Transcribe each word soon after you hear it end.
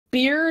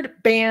Beard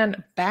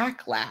ban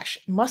backlash.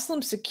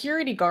 Muslim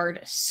security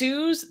guard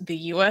sues the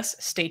U.S.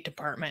 State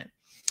Department.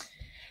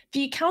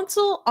 The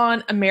Council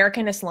on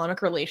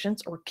American-Islamic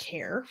Relations, or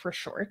CAIR for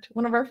short,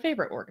 one of our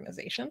favorite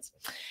organizations,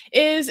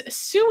 is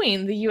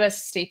suing the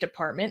U.S. State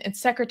Department and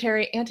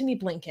Secretary Antony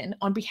Blinken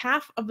on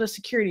behalf of the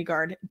security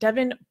guard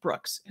Devin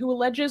Brooks, who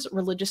alleges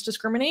religious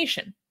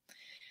discrimination.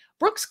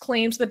 Brooks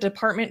claims the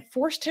department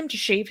forced him to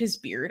shave his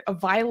beard, a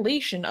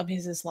violation of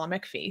his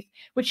Islamic faith,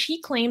 which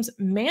he claims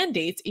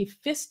mandates a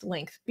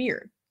fist-length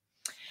beard.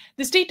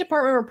 The State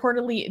Department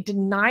reportedly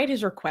denied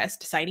his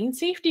request, citing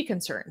safety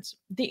concerns.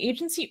 The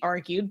agency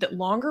argued that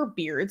longer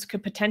beards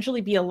could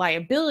potentially be a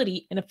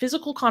liability in a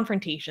physical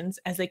confrontations,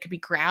 as they could be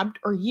grabbed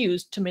or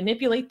used to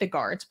manipulate the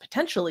guards,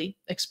 potentially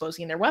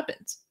exposing their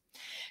weapons.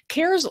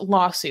 CAIR's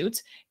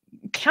lawsuits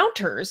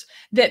counters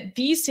that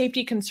these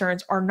safety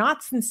concerns are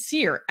not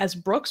sincere, as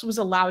Brooks was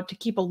allowed to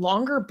keep a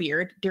longer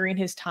beard during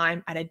his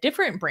time at a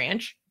different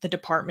branch, the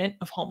Department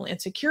of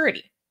Homeland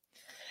Security.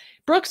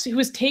 Brooks, who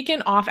was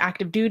taken off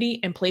active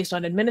duty and placed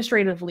on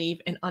administrative leave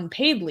and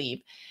unpaid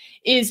leave,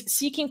 is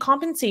seeking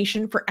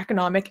compensation for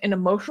economic and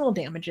emotional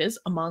damages,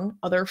 among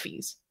other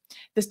fees.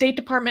 The State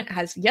Department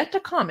has yet to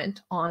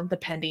comment on the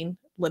pending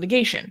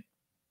litigation.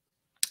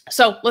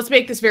 So let's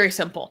make this very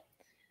simple.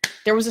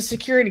 There was a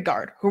security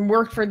guard who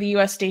worked for the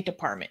U.S. State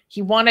Department.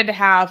 He wanted to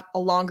have a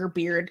longer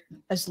beard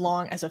as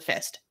long as a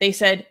fist. They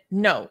said,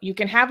 no, you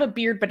can have a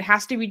beard, but it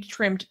has to be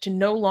trimmed to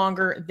no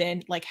longer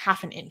than like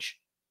half an inch.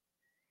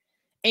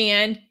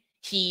 And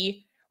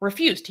he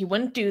refused. He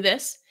wouldn't do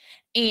this.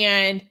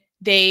 And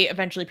they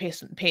eventually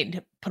paid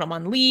to put him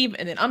on leave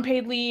and then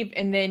unpaid leave.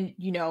 And then,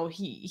 you know,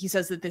 he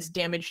says that this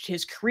damaged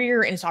his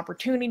career and his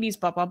opportunities,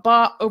 blah, blah,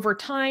 blah. Over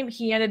time,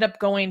 he ended up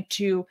going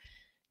to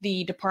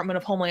the Department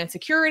of Homeland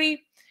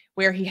Security,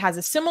 where he has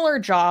a similar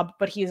job,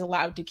 but he is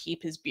allowed to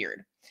keep his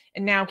beard.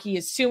 And now he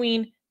is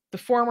suing the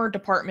former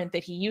department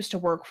that he used to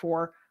work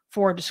for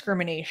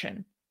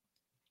discrimination.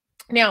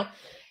 Now,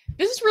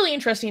 this is really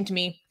interesting to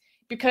me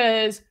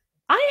because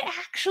I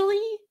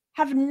actually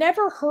have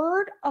never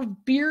heard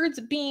of beards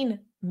being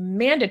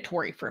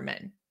mandatory for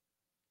men.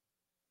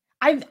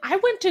 I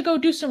went to go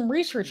do some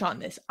research on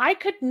this. I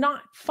could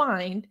not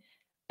find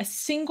a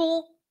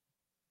single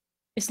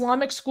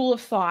Islamic school of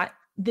thought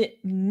that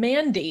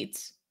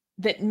mandates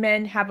that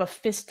men have a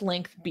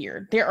fist-length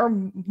beard.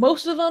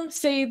 Most of them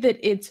say that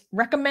it's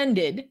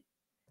recommended,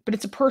 but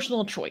it's a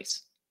personal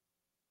choice.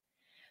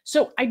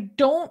 So I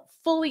don't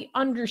fully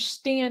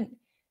understand,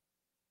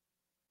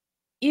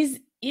 is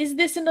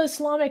this an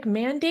Islamic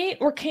mandate,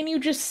 or can you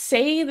just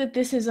say that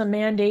this is a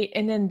mandate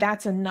and then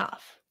that's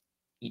enough?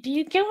 Do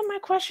you get what my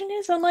question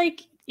is? I'm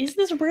like, is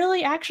this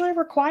really actually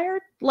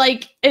required?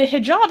 Like, a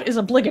hijab is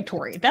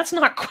obligatory. That's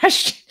not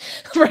questioned,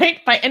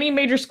 right? By any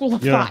major school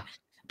of thought.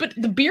 But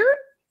the beard?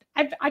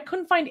 I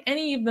couldn't find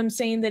any of them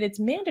saying that it's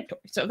mandatory.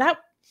 So that,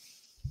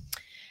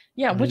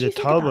 yeah, what do you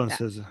think about that?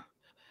 Says,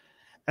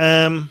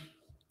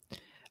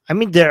 I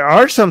mean, there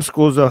are some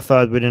schools of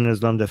thought within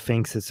Islam that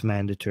thinks it's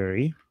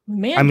mandatory.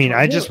 I mean,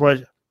 I just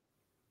watched.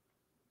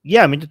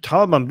 Yeah, I mean, the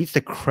Taliban beats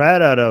the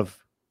crap out of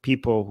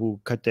people who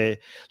cut the,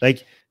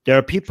 like, there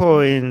are people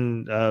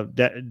in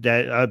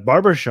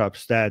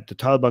barbershops that the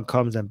Taliban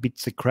comes and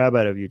beats the crap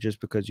out of you just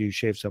because you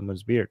shave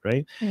someone's beard,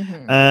 right?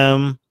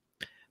 Mm-hmm.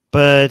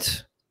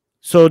 But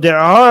so there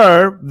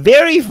are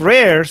very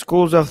rare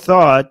schools of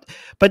thought.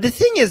 But the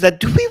thing is that,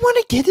 do we want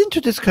to get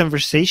into this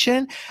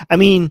conversation? I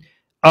mean,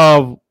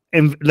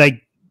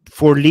 like,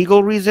 for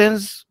legal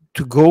reasons,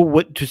 to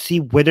go to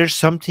see whether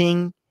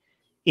something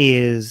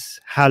is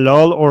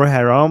halal or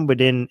haram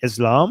within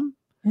Islam?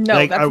 No,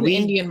 like, that's the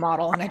Indian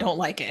model, and I don't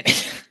like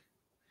it.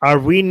 Are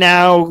we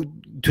now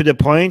to the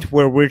point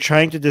where we're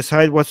trying to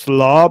decide what's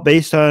law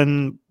based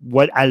on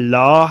what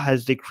Allah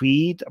has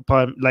decreed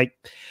upon? Like,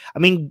 I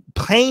mean,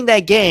 playing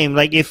that game.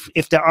 Like, if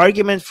the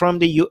argument from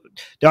the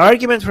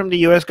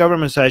U.S.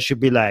 government side should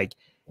be like,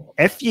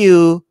 "F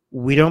you,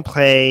 we don't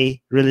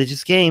play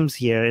religious games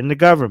here in the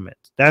government."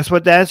 That's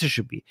what the answer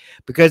should be.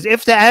 Because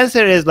if the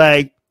answer is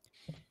like,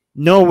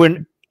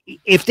 no,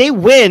 if they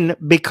win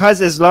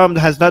because Islam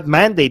has not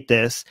mandated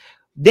this,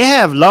 they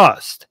have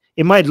lost.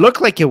 It might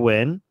look like a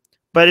win,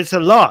 but it's a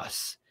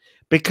loss.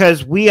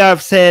 Because we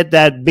have said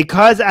that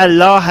because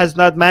Allah has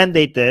not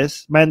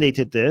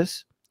mandated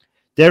this,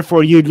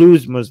 therefore you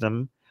lose,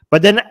 Muslim.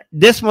 But then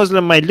this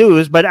Muslim might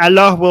lose, but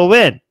Allah will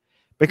win.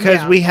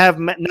 Because we have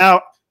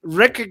now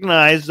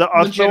recognized the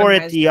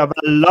authority of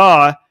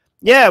Allah.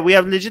 Yeah, we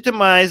have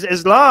legitimized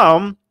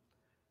Islam.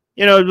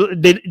 You know,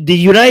 the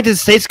United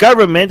States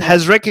government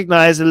has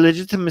recognized the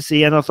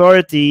legitimacy and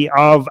authority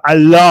of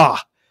Allah.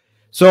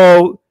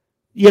 So,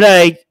 you know,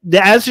 like,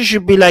 the answer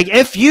should be like,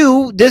 if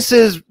you, this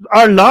is,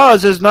 our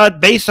laws is not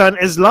based on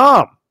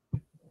Islam.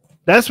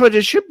 That's what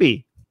it should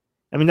be.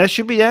 I mean, that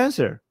should be the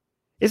answer.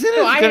 Isn't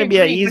it going to be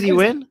an easy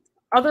win?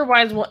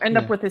 Otherwise, we'll end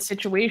up with a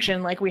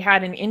situation like we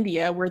had in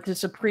India, where the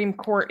Supreme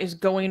Court is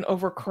going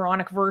over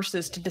Quranic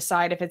verses to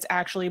decide if it's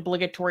actually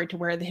obligatory to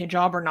wear the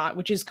hijab or not,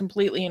 which is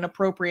completely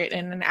inappropriate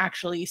in an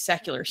actually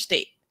secular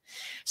state.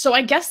 So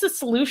I guess the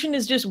solution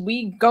is just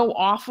we go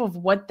off of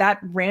what that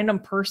random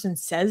person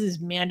says is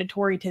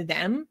mandatory to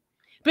them.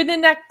 But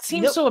then that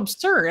seems so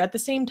absurd at the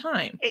same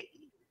time.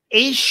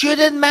 It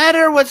shouldn't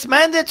matter what's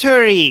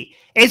mandatory.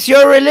 It's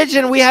your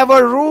religion. We have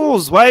our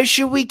rules. Why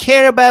should we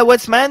care about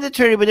what's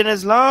mandatory within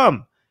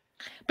Islam?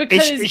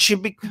 Because it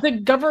should be the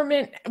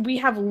government, we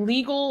have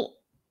legal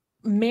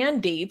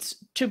mandates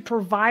to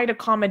provide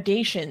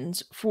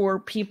accommodations for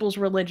people's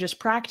religious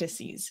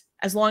practices,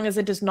 as long as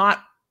it does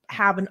not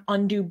have an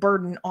undue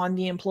burden on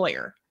the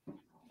employer.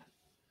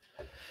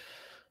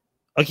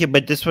 Okay,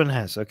 but this one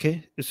has,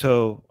 okay?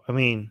 So, I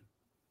mean,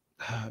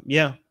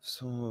 yeah.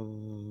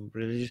 So,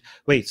 religious.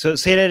 Wait, so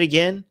say that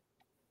again.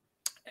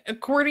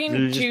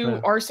 According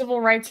to our Civil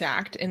Rights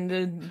Act and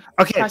the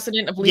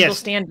precedent of legal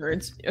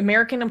standards,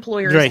 American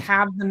employers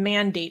have the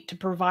mandate to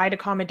provide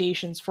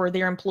accommodations for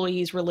their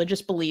employees'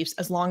 religious beliefs,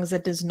 as long as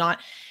it does not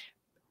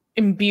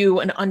imbue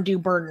an undue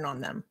burden on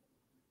them.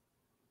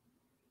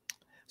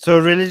 So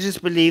religious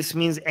beliefs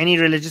means any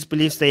religious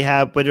beliefs they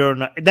have, whether or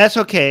not, that's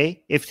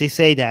okay if they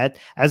say that,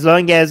 as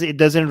long as it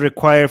doesn't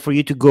require for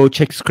you to go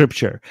check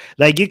scripture.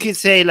 Like you could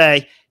say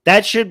like,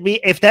 that should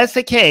be, if that's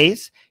the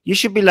case, you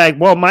should be like,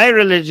 well, my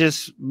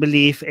religious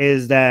belief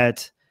is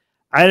that,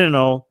 I don't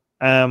know,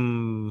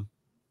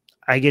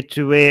 I get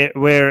to wear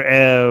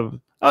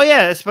oh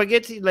yeah,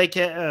 spaghetti, like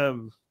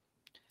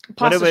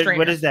whatever,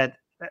 what is that?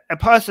 A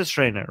pasta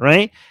strainer,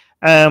 right?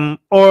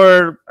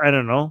 Or I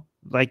don't know,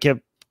 like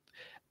a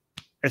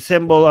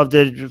symbol of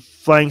the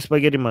flying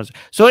spaghetti monster.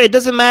 So it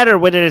doesn't matter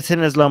whether it's in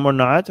Islam or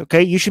not,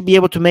 okay? You should be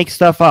able to make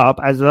stuff up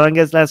as long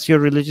as that's your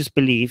religious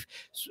belief,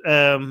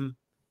 and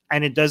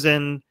it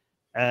doesn't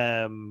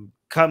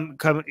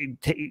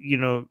you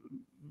know,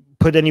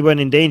 put anyone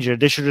in danger.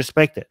 They should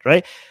respect it,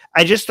 right?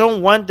 I just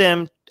don't want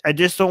the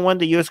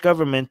US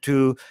government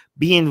to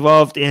be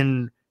involved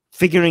in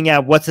figuring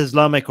out what's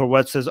Islamic or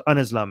what's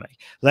un-Islamic,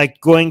 like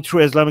going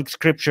through Islamic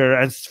scripture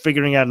and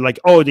figuring out like,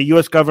 oh, the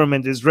US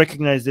government is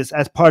recognized this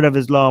as part of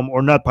Islam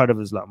or not part of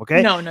Islam.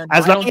 Okay, no,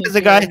 as long as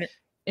the guy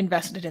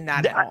invested in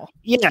that at all.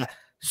 Yeah,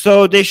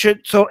 so they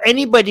should. So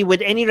anybody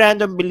with any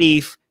random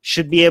belief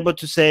should be able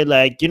to say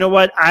like, you know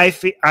what,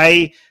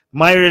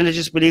 my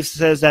religious belief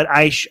says that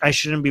I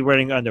shouldn't be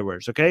wearing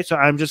underwears. Okay, so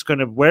I'm just going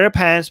to wear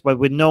pants, but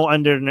with no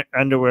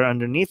underwear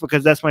underneath,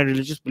 because that's my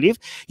religious belief.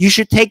 You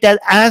should take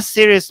that as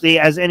seriously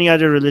as any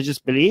other religious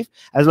belief,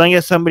 as long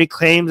as somebody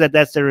claims that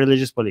that's their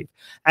religious belief.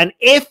 And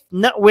if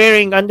not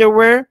wearing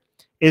underwear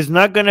is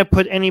not going to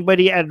put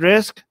anybody at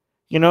risk,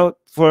 you know,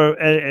 for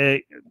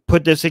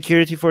put the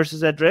security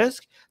forces at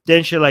risk,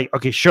 then she's like,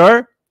 okay,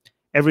 sure.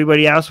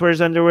 Everybody else wears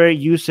underwear.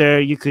 You,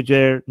 sir, you could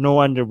wear no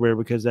underwear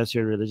because that's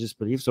your religious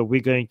belief. So we're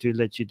going to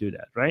let you do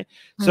that, right?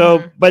 Mm-hmm.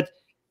 So, but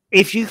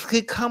if you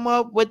could come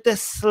up with the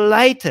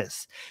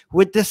slightest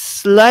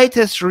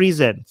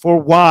reason for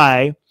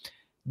why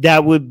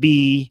that would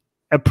be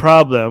a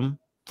problem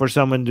for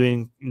someone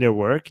doing their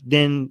work,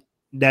 then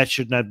that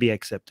should not be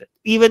accepted,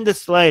 even the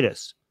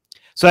slightest.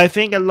 So I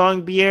think a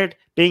long beard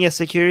being a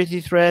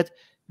security threat,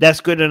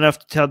 that's good enough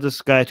to tell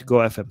this guy to go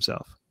F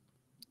himself.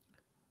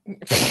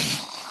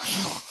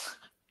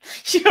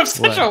 You have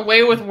such a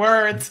way with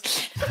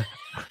words.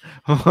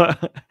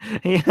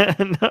 Yeah,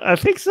 no, I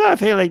think so. I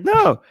feel like,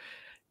 no,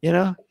 you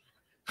know,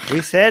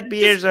 we said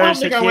beards are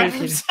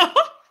security. Just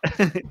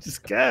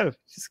go.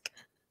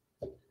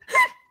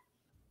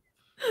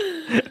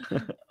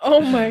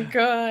 Oh my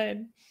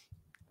God.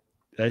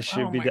 That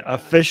should be the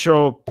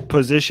official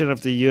position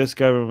of the U.S.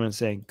 government,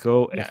 saying,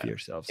 go F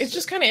yourself. It's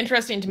just kind of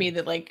interesting to me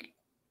that, like,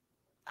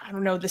 I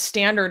don't know, the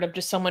standard of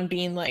just someone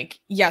being like,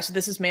 yeah, so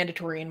this is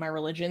mandatory in my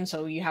religion,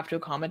 so you have to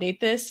accommodate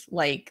this.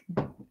 Like,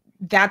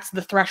 that's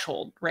the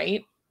threshold,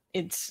 right?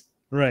 It's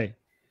right.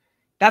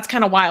 That's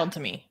kind of wild to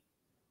me.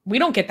 We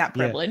don't get that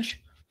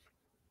privilege.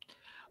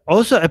 Yeah.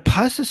 Also, a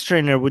pasta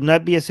strainer would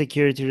not be a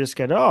security risk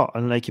at all,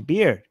 unlike a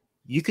beard.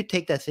 You could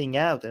take that thing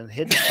out and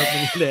hit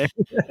something there.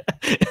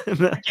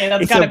 Okay,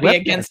 that's got to be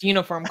against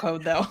uniform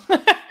code, though.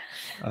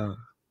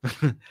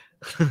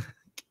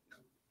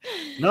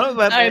 No,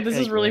 but this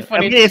is really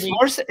funny. I mean,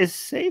 it's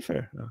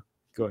safer. Oh,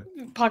 go ahead.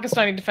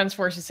 Pakistani Defense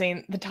Force is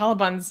saying the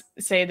Taliban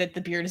say that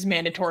the beard is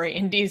mandatory.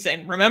 Indeed,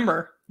 saying,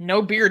 remember,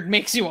 no beard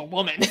makes you a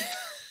woman.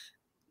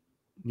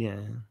 Yeah.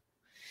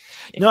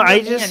 No,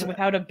 I just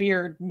without a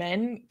beard,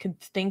 men could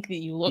think that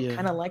you look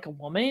kind of like a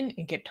woman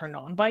and get turned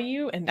on by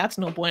you, and that's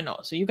no bueno.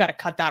 So you got to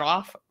cut that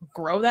off,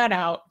 grow that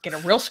out, get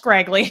it real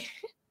scraggly.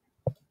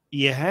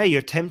 Yeah,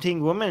 you're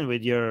tempting women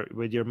with your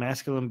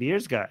masculine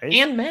beards, guys,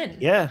 and men.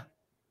 Yeah.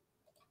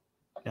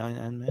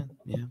 And men,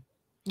 yeah.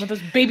 With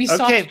those baby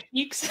soft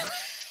cheeks.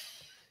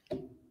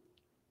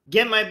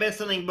 Get my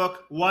best-selling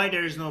book, Why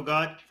There Is No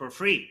God, for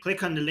free.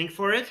 Click on the link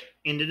for it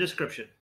in the description.